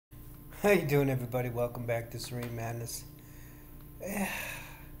How you doing, everybody? Welcome back to Serene Madness. Look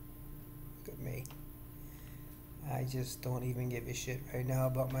at me. I just don't even give a shit right now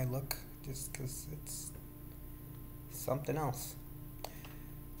about my look, just 'cause it's something else.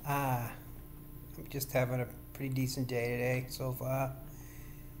 Ah, I'm just having a pretty decent day today so far.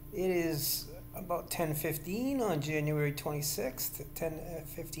 It is about 10:15 on January 26th at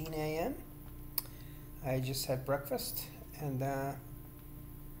 10:15 a.m. I just had breakfast and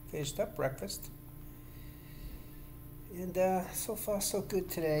finished up breakfast. And so far, so good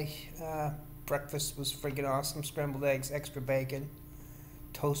today. Breakfast was friggin' awesome. Scrambled eggs, extra bacon,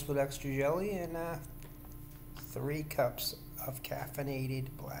 toast with extra jelly, and 3 cups of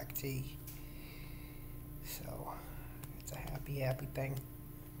caffeinated black tea. So, it's a happy, happy thing.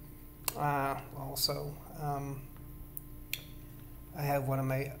 Also, I have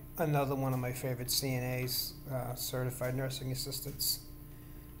another one of my favorite CNAs, certified nursing assistants,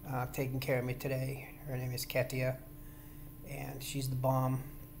 taking care of me today. Her name is Katia, and she's the bomb.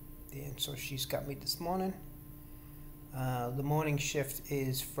 And so she's got me this morning. The morning shift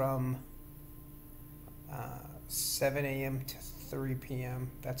is from 7 a.m. to 3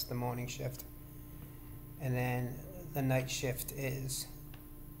 p.m. That's the morning shift. And then the night shift is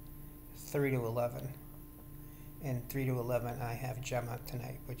 3 to 11. And 3 to 11, I have Gemma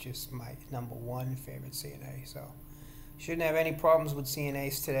tonight, which is my #1 favorite CNA. So shouldn't have any problems with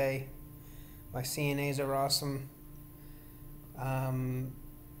CNAs today. My CNAs are awesome.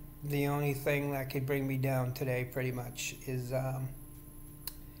 The only thing that could bring me down today pretty much is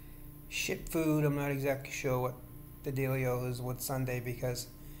shit food. I'm not exactly sure what the dealio is with Sunday, because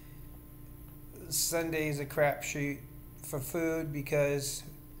Sunday is a crapshoot for food because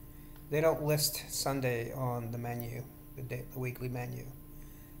they don't list Sunday on the menu, the weekly menu.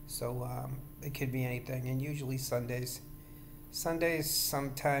 So it could be anything, and usually Sundays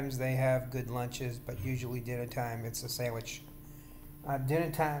sometimes they have good lunches, but usually dinner time it's a sandwich.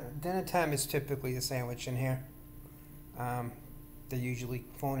 Dinner time is typically a sandwich in here. They usually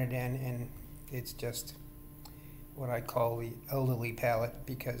phone it in, and it's just what I call the elderly palate,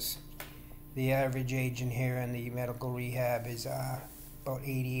 because the average age in here in the medical rehab is about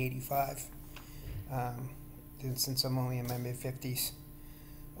 80, 85. And since I'm only in my mid-50s,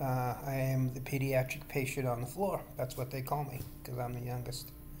 I am the pediatric patient on the floor. That's what they call me, because I'm the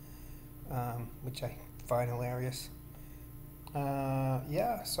youngest, which I find hilarious.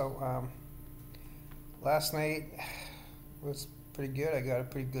 So last night was pretty good. I got a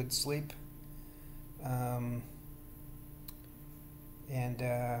pretty good sleep. And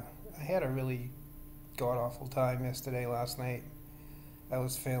I had a really god-awful time last night. I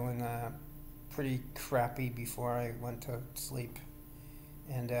was feeling pretty crappy before I went to sleep.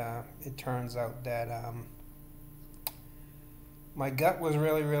 And it turns out that my gut was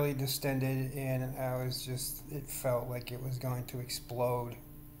really, really distended, and it felt like it was going to explode.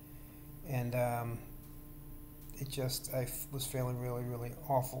 And I was feeling really, really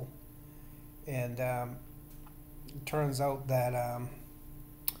awful. And it turns out that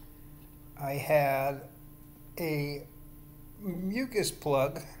I had a mucus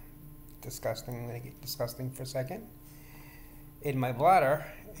plug, disgusting, I'm going to get disgusting for a second, in my bladder,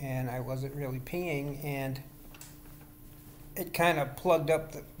 and I wasn't really peeing, and it kind of plugged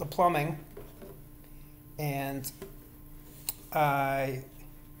up the plumbing, and I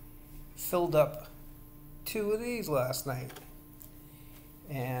filled up 2 of these last night,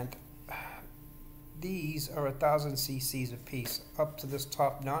 and these are 1,000 cc's a piece up to this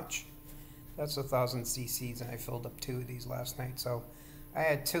top notch. That's 1,000 cc's, and I filled up 2 of these last night. So I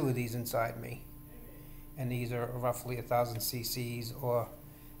had 2 of these inside me, and these are roughly 1,000 cc's, or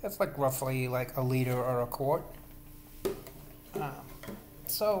that's like roughly like a liter or a quart.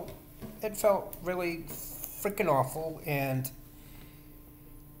 So it felt really freaking awful, and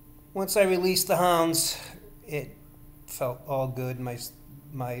once I released the hounds, it felt all good.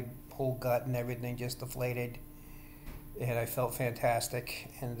 My whole gut and everything just deflated, and I felt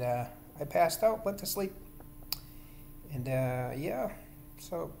fantastic. And I passed out, went to sleep, and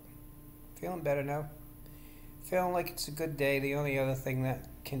so feeling better now. Feeling like it's a good day. The only other thing that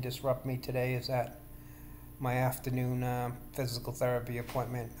can disrupt me today is that my afternoon physical therapy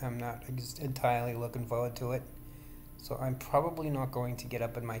appointment. I'm not entirely looking forward to it, so I'm probably not going to get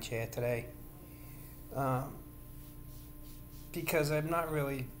up in my chair today, because I'm not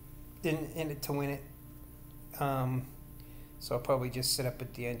really in it to win it. So I'll probably just sit up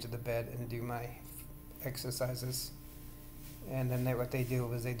at the edge of the bed and do my exercises. And then what they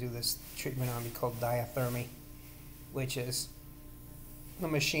do is they do this treatment on me called diathermy, which is a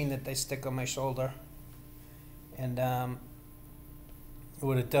machine that they stick on my shoulder. And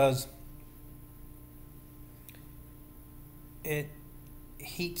what it does it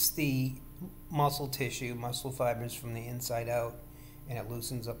heats the muscle tissue, muscle fibers from the inside out, and it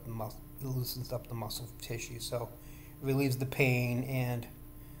loosens up the muscle tissue. So it relieves the pain and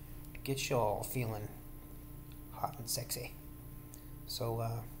gets you all feeling hot and sexy. So,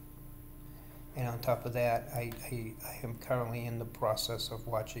 and on top of that, I am currently in the process of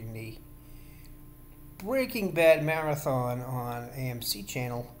watching the Breaking Bad marathon on AMC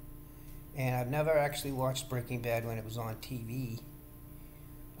channel, and I've never actually watched Breaking Bad when it was on TV.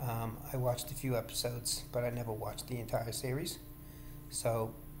 I watched a few episodes, but I never watched the entire series.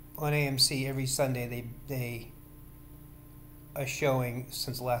 So on AMC every Sunday they are showing,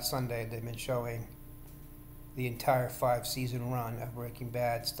 since last Sunday they've been showing the entire 5-season run of Breaking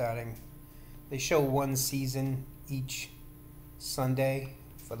Bad. They show one season each Sunday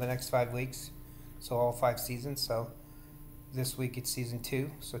for the next 5 weeks, so all 5 seasons. So this week it's season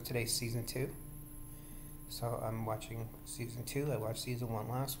 2, so today's season 2. So I'm watching season 2. I watched season 1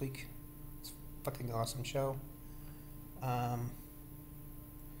 last week. It's a fucking awesome show.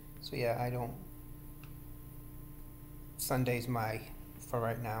 So yeah, Sunday's for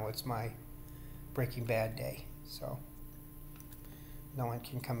right now, it's my Breaking Bad day. So no one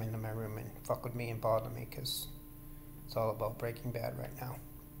can come into my room and fuck with me and bother me, because it's all about Breaking Bad right now.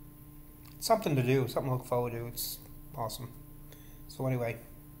 It's something to do, something to look forward to. It's awesome. So anyway,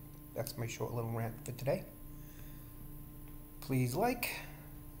 that's my short little rant for today. Please like,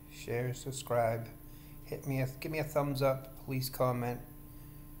 share, subscribe, give me a thumbs up, please comment,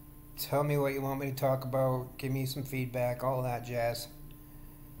 tell me what you want me to talk about, give me some feedback, all that jazz.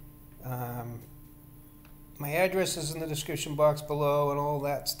 My address is in the description box below and all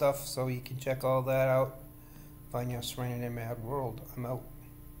that stuff, so you can check all that out. Find your Serene Mad World. I'm out.